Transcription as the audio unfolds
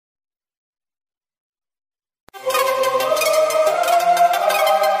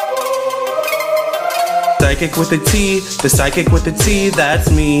psychic with a T, the psychic with a T, that's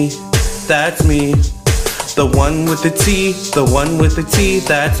me, that's me. The one with the T, the one with the T,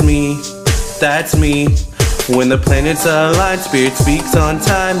 that's me, that's me. When the planets align, spirit speaks on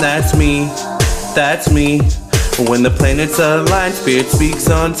time, that's me, that's me. When the planets align, spirit speaks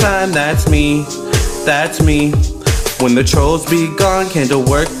on time, that's me, that's me. When the trolls be gone, candle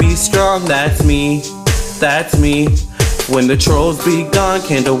work be strong, that's me, that's me. When the trolls be gone,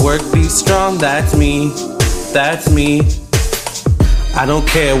 candle work be strong, that's me, that's me. I don't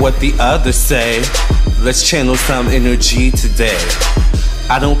care what the others say, let's channel some energy today.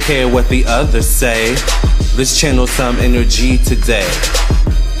 I don't care what the others say, let's channel some energy today.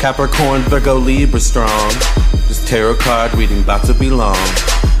 Capricorn, Virgo, Libra strong, this tarot card reading about to be long.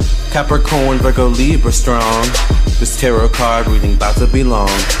 Capricorn, Virgo, Libra strong, this tarot card reading about to be long.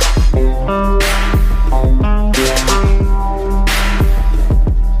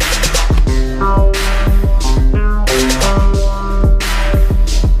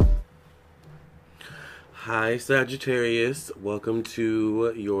 Hi Sagittarius, welcome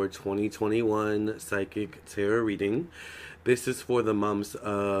to your 2021 Psychic Tarot reading. This is for the months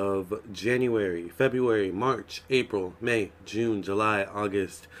of January, February, March, April, May, June, July,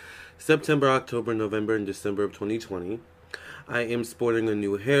 August, September, October, November, and December of 2020. I am sporting a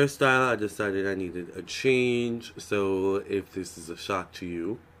new hairstyle. I decided I needed a change, so if this is a shock to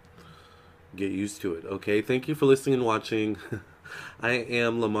you, get used to it, okay? Thank you for listening and watching. I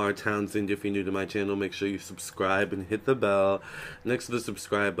am Lamar Townsend. If you're new to my channel, make sure you subscribe and hit the bell next to the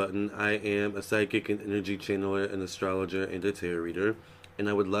subscribe button. I am a psychic and energy channeler, an astrologer, and a tarot reader, and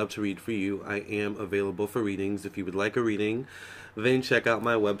I would love to read for you. I am available for readings. If you would like a reading, then check out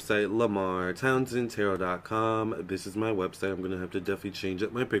my website, LamarTownsendTarot.com. This is my website. I'm going to have to definitely change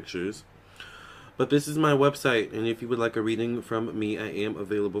up my pictures. But this is my website, and if you would like a reading from me, I am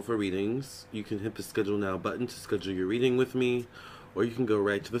available for readings. You can hit the Schedule Now button to schedule your reading with me, or you can go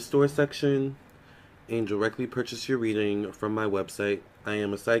right to the store section and directly purchase your reading from my website. I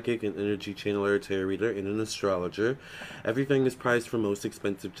am a psychic, an energy channeler, tarot reader, and an astrologer. Everything is priced from most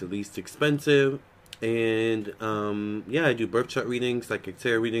expensive to least expensive. And yeah, I do birth chart readings, psychic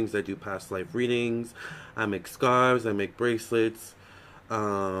tarot readings, I do past life readings, I make scarves, I make bracelets.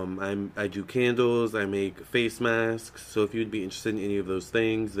 I do candles, I make face masks, so if you'd be interested in any of those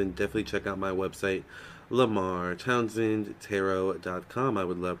things, then definitely check out my website, LamarTownsendTarot.com. I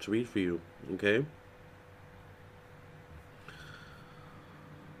would love to read for you, okay?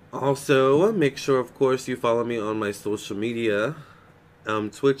 Also, make sure, of course, you follow me on my social media,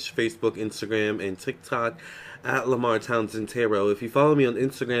 Twitch, Facebook, Instagram, and TikTok, at Lamar Townsend Tarot. If you follow me on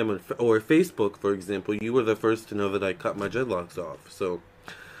Instagram or Facebook, for example, you were the first to know that I cut my dreadlocks off. So,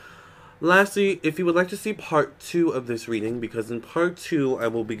 lastly, if you would like to see part 2 of this reading, because in part 2 I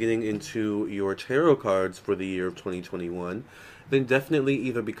will be getting into your tarot cards for the year of 2021, then definitely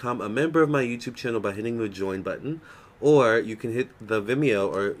either become a member of my YouTube channel by hitting the join button, or you can hit the Vimeo,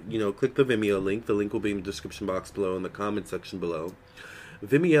 or, click the Vimeo link. The link will be in the description box below in the comment section below.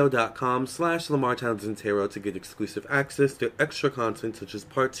 Vimeo.com/Lamar Townsend Tarot to get exclusive access to extra content such as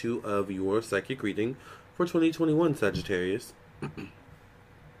part 2 of your psychic reading for 2021, Sagittarius.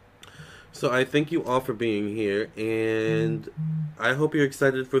 So I thank you all for being here, and I hope you're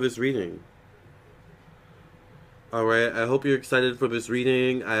excited for this reading. Alright, I hope you're excited for this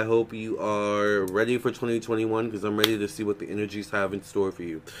reading. I hope you are ready for 2021, because I'm ready to see what the energies have in store for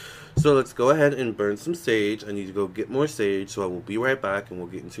you. So let's go ahead and burn some sage. I need to go get more sage, so I will be right back and we'll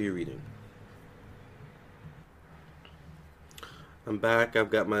get into your reading. I'm back. I've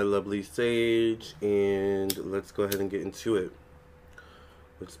got my lovely sage, and let's go ahead and get into it.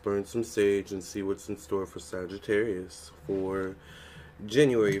 Let's burn some sage and see what's in store for Sagittarius for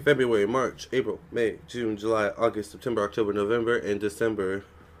January, February, March, April, May, June, July, August, September, October, November, and December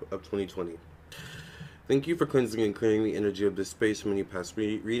of 2020. Thank you for cleansing and clearing the energy of this space from any past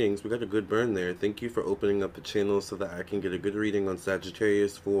readings. We got a good burn there. Thank you for opening up the channel so that I can get a good reading on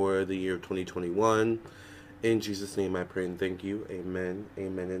Sagittarius for the year of 2021. In Jesus' name I pray and thank you. Amen,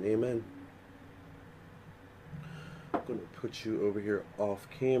 amen, and amen. I'm going to put you over here off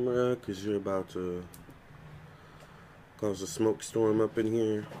camera because you're about to cause a smoke storm up in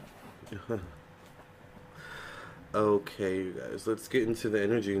here. Okay, you guys, let's get into the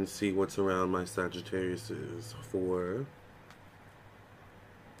energy and see what's around my Sagittariuses for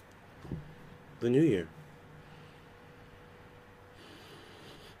the new year.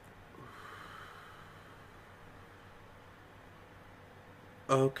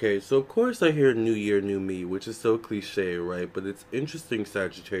 Okay, so of course I hear new year, new me, which is so cliche, right? But it's interesting,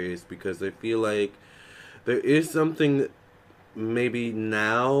 Sagittarius, because I feel like there is something maybe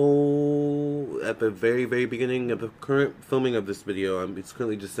now, at the very, very beginning of the current filming of this video, it's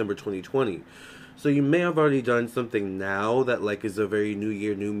currently December 2020. So you may have already done something now that like is a very new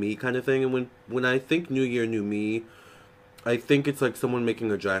year, new me kind of thing. And when I think new year, new me, I think it's like someone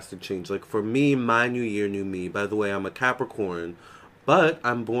making a drastic change. Like for me, my new year, new me. By the way, I'm a Capricorn, but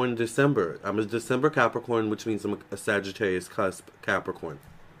I'm born December. I'm a December Capricorn, which means I'm a Sagittarius cusp Capricorn.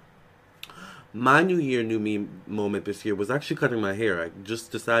 My new year, new me moment this year was actually cutting my hair. I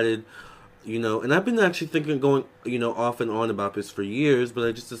just decided, and I've been actually thinking, going, off and on about this for years, but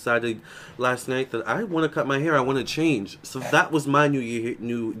I just decided last night that I want to cut my hair. I want to change. So that was my new year,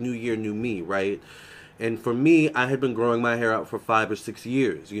 new me, right? And for me, I had been growing my hair out for 5 or 6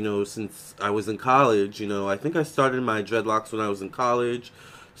 years, since I was in college. I think I started my dreadlocks when I was in college,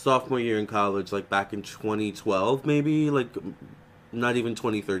 sophomore year in college, like back in 2012, maybe, like not even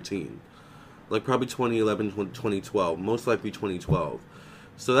 2013. Like probably 2011, 2012, most likely 2012.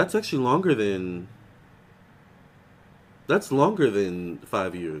 So that's actually longer than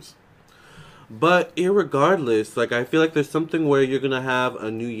 5 years. But irregardless, like I feel like there's something where you're gonna have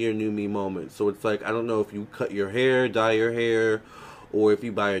a new year, new me moment. So it's like, I don't know if you cut your hair, dye your hair, or if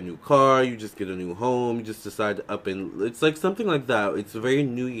you buy a new car, you just get a new home, you just decide to it's like something like that. It's a very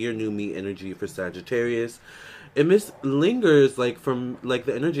new year, new me energy for Sagittarius. It lingers, like, from, like,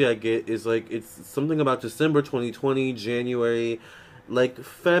 the energy I get is, like, it's something about December 2020, January, like,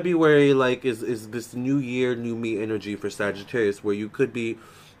 February, like, is this new year, new me energy for Sagittarius, where you could be,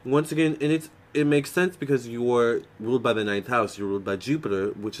 once again, and it makes sense because you're ruled by the 9th house, you're ruled by Jupiter,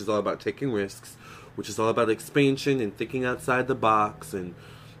 which is all about taking risks, which is all about expansion and thinking outside the box, and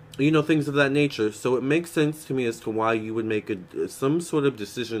things of that nature. So it makes sense to me as to why you would make some sort of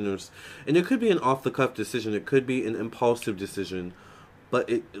decision, and it could be an off-the-cuff decision, it could be an impulsive decision, but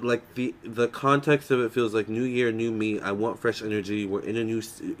it, like, the context of it feels like new year, new me. I want fresh energy. We're in a new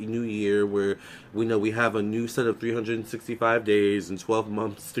year where we know we have a new set of 365 days and 12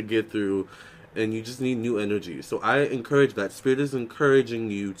 months to get through, and you just need new energy. So I encourage that. Spirit is encouraging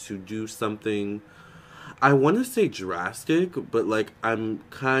you to do something, I want to say drastic, but, like, I'm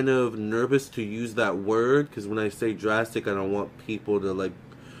kind of nervous to use that word, because when I say drastic, I don't want people to, like,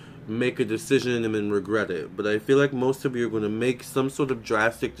 make a decision and then regret it. But I feel like most of you are going to make some sort of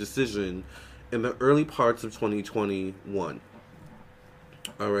drastic decision in the early parts of 2021.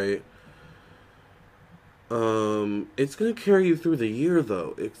 Alright? It's going to carry you through the year,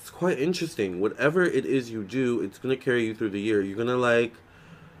 though. It's quite interesting. Whatever it is you do, it's going to carry you through the year. You're going to,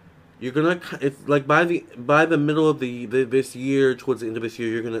 it's like by the middle of this year, towards the end of this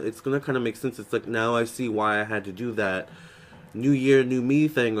year, it's gonna kind of make sense. It's like, now I see why I had to do that new year, new me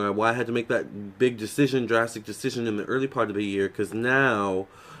thing, or why I had to make that big decision, drastic decision in the early part of the year, because now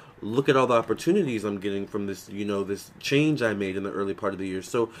look at all the opportunities I'm getting from this, this change I made in the early part of the year.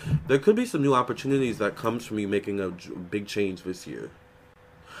 So there could be some new opportunities that comes from you making a big change this year.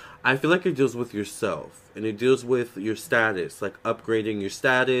 I feel like it deals with yourself, and it deals with your status, like upgrading your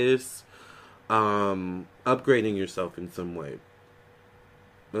status, upgrading yourself in some way.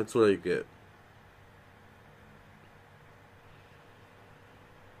 That's what I get.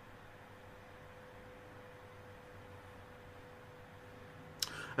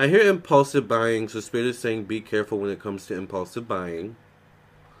 I hear impulsive buying, so Spirit is saying be careful when it comes to impulsive buying.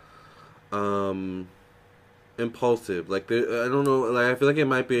 Impulsive, like, I don't know, like, I feel like it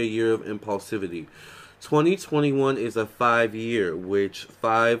might be a year of impulsivity. 2021 is a 5-year, which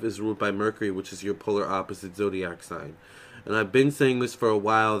 5 is ruled by Mercury, which is your polar opposite zodiac sign. And I've been saying this for a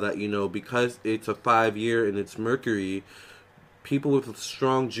while, that, because it's a 5-year and it's Mercury, people with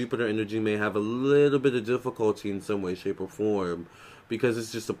strong Jupiter energy may have a little bit of difficulty in some way, shape, or form, because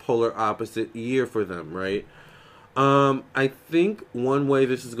it's just a polar opposite year for them, right? I think one way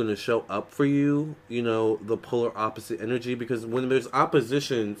this is going to show up for you, the polar opposite energy, because when there's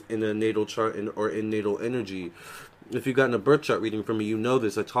oppositions in a natal chart or in natal energy, if you've gotten a birth chart reading from me, you know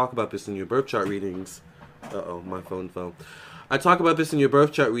this. I talk about this in your birth chart readings. Uh-oh, my phone fell. I talk about this in your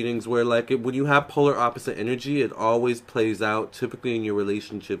birth chart readings, where, like, when you have polar opposite energy, it always plays out, typically in your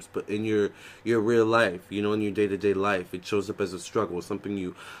relationships, but in your real life, in your day-to-day life, it shows up as a struggle, something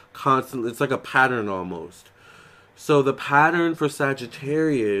you constantly, it's like a pattern almost. So the pattern for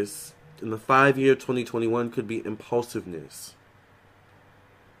Sagittarius in the 5-year 2021 could be impulsiveness.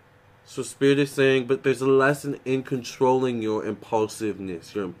 So Spirit is saying, but there's a lesson in controlling your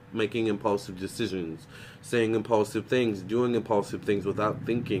impulsiveness. You're making impulsive decisions, saying impulsive things, doing impulsive things without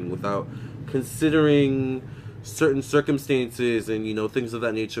thinking, without considering certain circumstances and, things of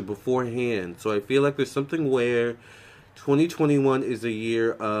that nature beforehand. So I feel like there's something where 2021 is a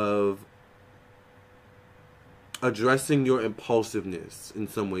year of addressing your impulsiveness in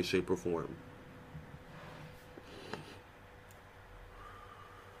some way, shape, or form.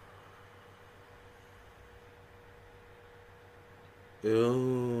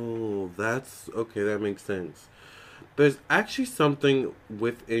 Oh, that's okay. That makes sense. There's actually something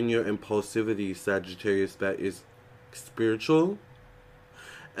within your impulsivity, Sagittarius, that is spiritual.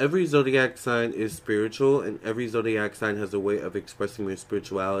 Every zodiac sign is spiritual, and every zodiac sign has a way of expressing their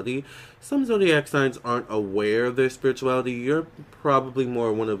spirituality. Some zodiac signs aren't aware of their spirituality. You're probably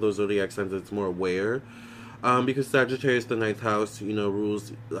more one of those zodiac signs that's more aware. Because Sagittarius, the ninth house,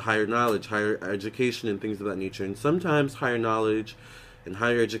 rules higher knowledge, higher education, and things of that nature. And sometimes higher knowledge and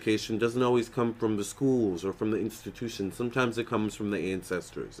higher education doesn't always come from the schools or from the institutions. Sometimes it comes from the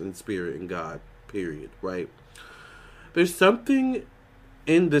ancestors and spirit and God, period, right? There's something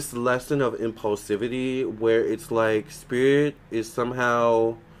in this lesson of impulsivity where it's like spirit is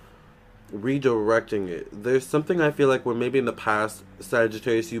somehow redirecting it. There's something I feel like where maybe in the past,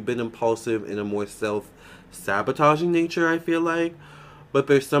 Sagittarius, you've been impulsive in a more self-sabotaging nature, I feel like. But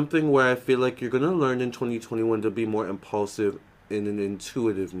there's something where I feel like you're going to learn in 2021 to be more impulsive in an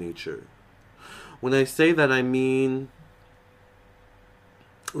intuitive nature. When I say that, I mean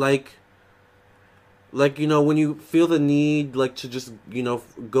like when you feel the need to just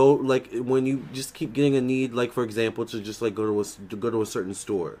go, when you just keep getting a need, for example, to just go to a certain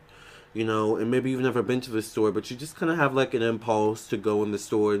store, and maybe you've never been to the store, but you just kind of have an impulse to go in the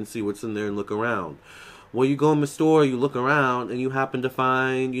store and see what's in there and look around. Well, you go in the store, you look around, and you happen to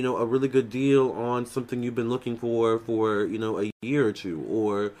find, a really good deal on something you've been looking for a year or two.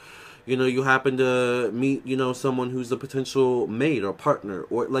 Or, you happen to meet, someone who's a potential mate or partner.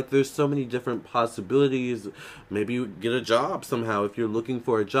 Or, there's so many different possibilities. Maybe you get a job somehow if you're looking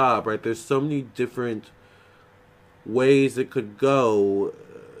for a job, right? There's so many different ways it could go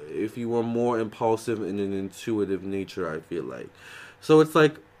if you were more impulsive in an intuitive nature, I feel like. So it's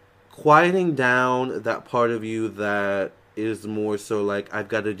quieting down that part of you that is more so I've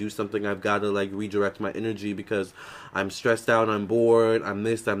got to do something, I've got to redirect my energy because I'm stressed out, I'm bored, I'm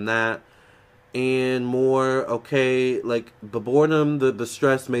this, I'm that. And more, okay, the boredom, the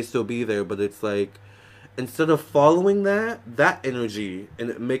stress may still be there, but it's instead of following that energy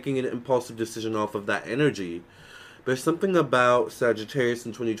and making an impulsive decision off of that energy, there's something about Sagittarius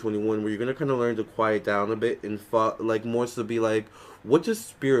in 2021 where you're going to kind of learn to quiet down a bit and more so be what does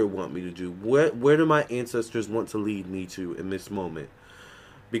spirit want me to do? Where do my ancestors want to lead me to in this moment?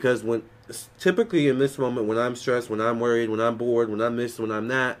 Because typically in this moment, when I'm stressed, when I'm worried, when I'm bored, when I'm this, when I'm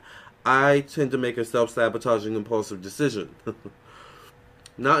that, I tend to make a self-sabotaging impulsive decision.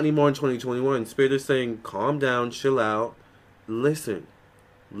 Not anymore in 2021. Spirit is saying, calm down, chill out, listen.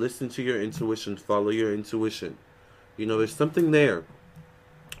 Listen to your intuition, follow your intuition. There's something there.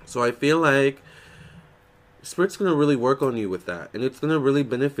 So I feel like Spirit's going to really work on you with that. And it's going to really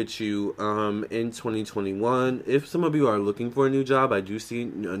benefit you in 2021. If some of you are looking for a new job, I do see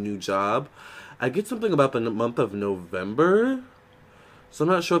a new job. I get something about the month of November. So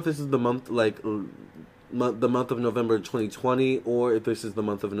I'm not sure if this is the month, the month of November 2020, or if this is the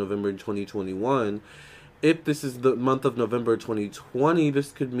month of November 2021. If this is the month of November 2020,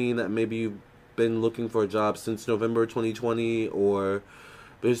 this could mean that maybe you've been looking for a job since November 2020, or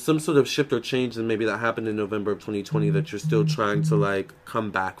there's some sort of shift or change and maybe that happened in November of 2020 that you're still trying to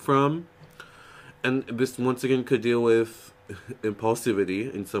come back from. And this once again could deal with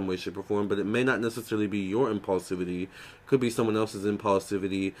impulsivity in some way, shape, or form, but it may not necessarily be your impulsivity. It could be someone else's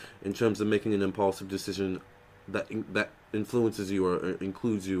impulsivity in terms of making an impulsive decision that influences you or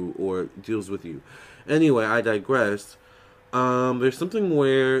includes you or deals with you. Anyway, I digress. There's something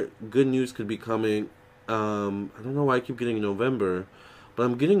where good news could be coming. I don't know why I keep getting November, but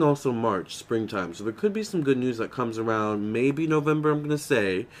I'm getting also March, springtime. So there could be some good news that comes around maybe November, I'm going to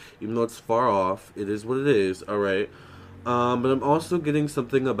say, even though it's far off. It is what it is, all right? But I'm also getting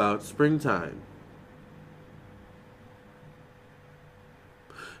something about springtime.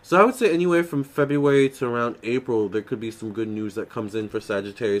 So I would say anywhere from February to around April, there could be some good news that comes in for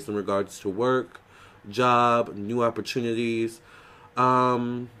Sagittarius in regards to work, job, new opportunities.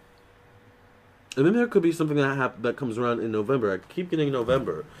 And then there could be something that comes around in November. I keep getting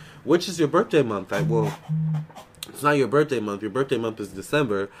November, which is your birthday month. It's not your birthday month. Your birthday month is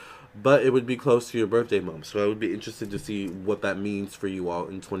December, but it would be close to your birthday month. So I would be interested to see what that means for you all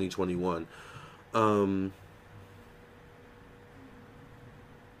in 2021.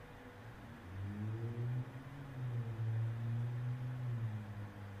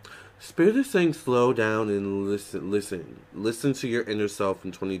 Spirit is saying slow down and listen to your inner self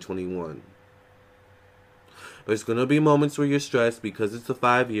in 2021. There's going to be moments where you're stressed because it's a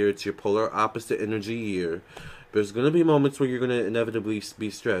 5 year, it's your polar opposite energy year. There's going to be moments where you're going to inevitably be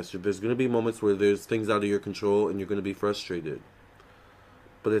stressed. There's going to be moments where there's things out of your control and you're going to be frustrated.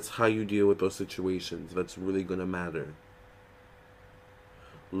 But it's how you deal with those situations that's really going to matter.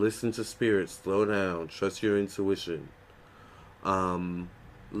 Listen to spirit, slow down, trust your intuition.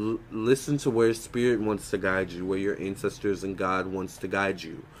 Listen to where spirit wants to guide you, where your ancestors and God wants to guide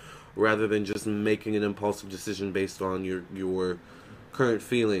you, rather than just making an impulsive decision based on your current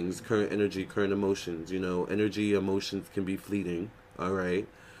feelings, current energy, current emotions. You know, energy, emotions can be fleeting, all right?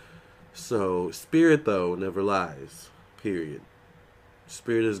 So, spirit, though, never lies, period.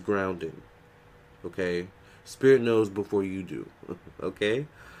 Spirit is grounding, okay? Spirit knows before you do, okay?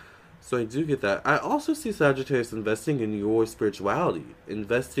 So I do get that. I also see Sagittarius investing in your spirituality,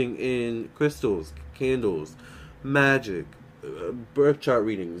 investing in crystals, candles, magic, birth chart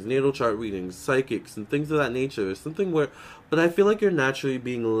readings, natal chart readings, psychics, and things of that nature. Something where, but I feel like you're naturally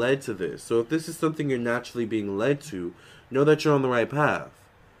being led to this. So if this is something you're naturally being led to, know that you're on the right path.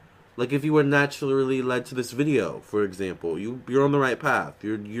 Like if you were naturally led to this video, for example, you're on the right path.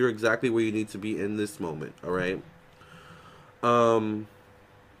 You're exactly where you need to be in this moment. All right.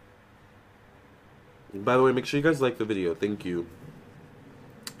 By the way, make sure you guys like the video. Thank you.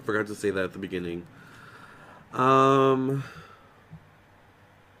 I forgot to say that at the beginning.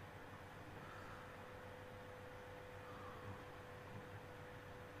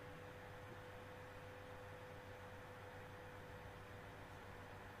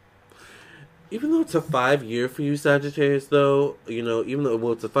 Even though it's a 5-year for you, Sagittarius, though, you know, even though,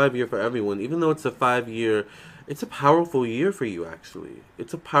 well, it's a 5-year for everyone, even though it's a 5-year, it's a powerful year for you, actually.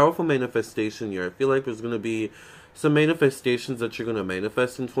 It's a powerful manifestation year. I feel like there's going to be some manifestations that you're going to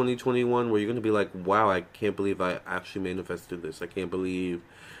manifest in 2021 where you're going to be like, wow, I can't believe I actually manifested this. I can't believe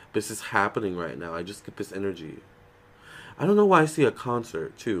this is happening right now. I just get this energy. I don't know why I see a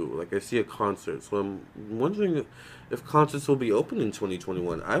concert, too. Like, I see a concert. So I'm wondering if concerts will be open in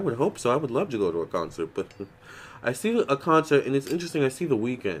 2021. I would hope so. I would love to go to a concert. But I see a concert, and it's interesting. I see The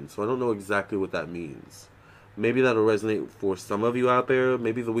Weeknd, so I don't know exactly what that means. Maybe that'll resonate for some of you out there.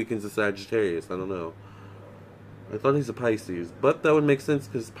 Maybe The Weeknd's a Sagittarius. I don't know. I thought he's a Pisces. But that would make sense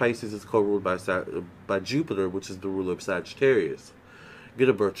because Pisces is co-ruled by Jupiter, which is the ruler of Sagittarius. Get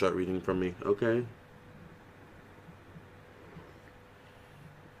a birth chart reading from me, okay?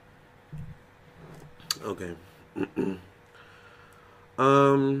 Okay.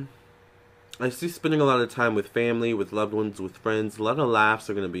 I see spending a lot of time with family, with loved ones, with friends. A lot of laughs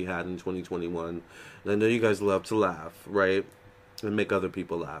are going to be had in 2021. And I know you guys love to laugh, right? And make other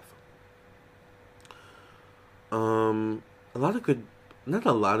people laugh. A lot of good, not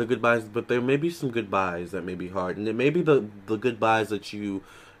a lot of goodbyes, but there may be some goodbyes that may be hard. And it may be the goodbyes that you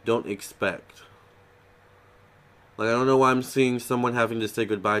don't expect. Like, I don't know why I'm seeing someone having to say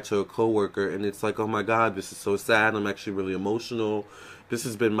goodbye to a coworker, and it's like, oh my God, this is so sad. I'm actually really emotional. This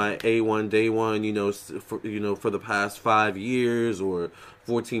has been my A1 day one, for the past 5 years or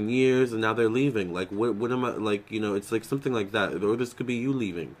 14 years, and now they're leaving. Like, what am I, like, it's like something like that. Or this could be you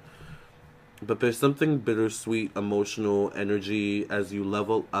leaving. But there's something bittersweet, emotional energy as you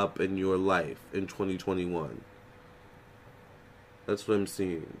level up in your life in 2021. That's what I'm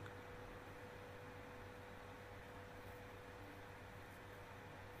seeing.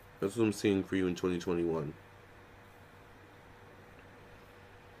 That's what I'm seeing for you in 2021.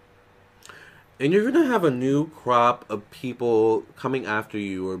 And you're going to have a new crop of people coming after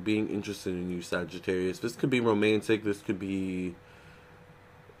you or being interested in you, Sagittarius. This could be romantic. This could be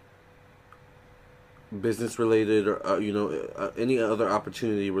business related or, any other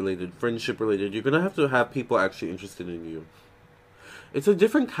opportunity related, friendship related. You're going to have people actually interested in you. It's a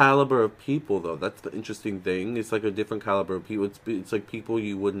different caliber of people, though. That's the interesting thing. It's like a different caliber of people. It's like people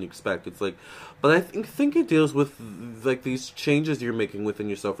you wouldn't expect. It's like, but I think it deals with like these changes you're making within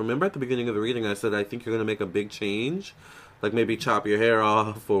yourself. Remember at the beginning of the reading, I said I think you're gonna make a big change, like maybe chop your hair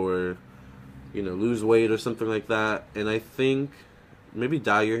off or, lose weight or something like that. And I think maybe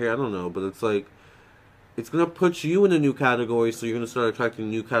dye your hair. I don't know, but it's like it's gonna put you in a new category. So you're gonna start attracting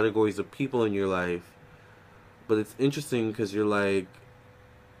new categories of people in your life. But it's interesting because you're like,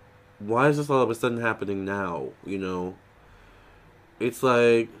 why is this all of a sudden happening now? It's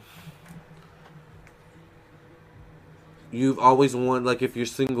like you've always wanted, like if you're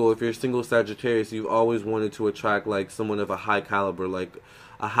a single Sagittarius, you've always wanted to attract like someone of a high caliber, like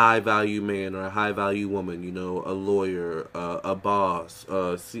a high value man or a high value woman, a lawyer, a boss,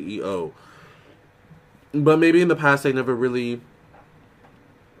 a CEO. But maybe in the past they never really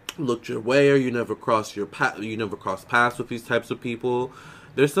looked your way, or you never crossed paths with these types of people.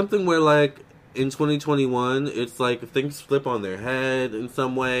 There's something where, like, in 2021, it's like things flip on their head in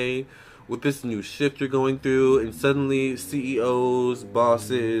some way, with this new shift you're going through, and suddenly CEOs,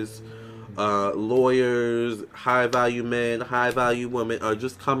 bosses, lawyers, high value men, high value women are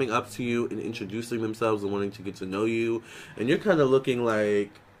just coming up to you and introducing themselves and wanting to get to know you, and you're kind of looking like,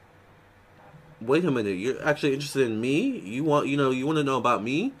 wait a minute, you're actually interested in me? You want to know about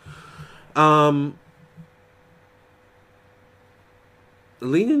me?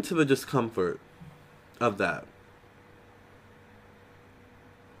 Lean into the discomfort of that.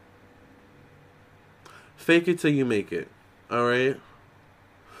 Fake it till you make it. Alright?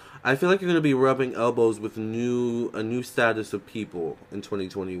 I feel like you're going to be rubbing elbows with a new status of people in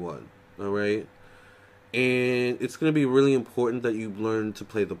 2021. Alright? And it's going to be really important that you learn to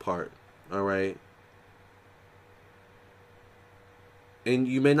play the part. Alright? And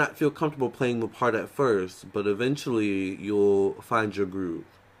you may not feel comfortable playing the part at first, but eventually you'll find your groove.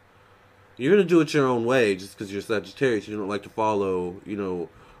 You're going to do it your own way just because you're Sagittarius. You don't like to follow,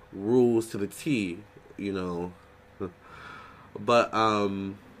 rules to the T, But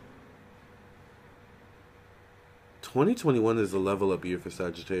 2021 is a level up year for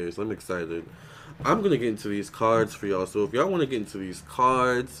Sagittarius. I'm excited. I'm going to get into these cards for y'all. So if y'all want to get into these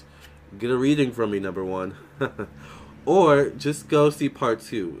cards, get a reading from me, number one. Or just go see part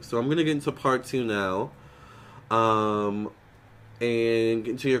 2. So I'm going to get into part 2 now. And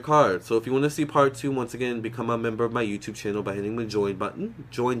get into your cards. So if you want to see part 2, once again, become a member of my YouTube channel by hitting the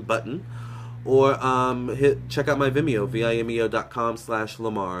join button. Or check out my Vimeo,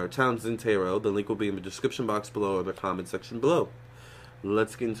 vimeo.com/Lamar Townsend Tarot. The link will be in the description box below or the comment section below.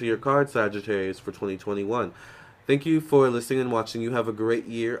 Let's get into your cards, Sagittarius, for 2021. Thank you for listening and watching. You have a great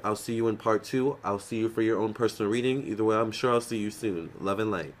year. I'll see you in part 2. I'll see you for your own personal reading. Either way, I'm sure I'll see you soon. Love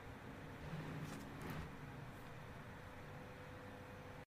and light.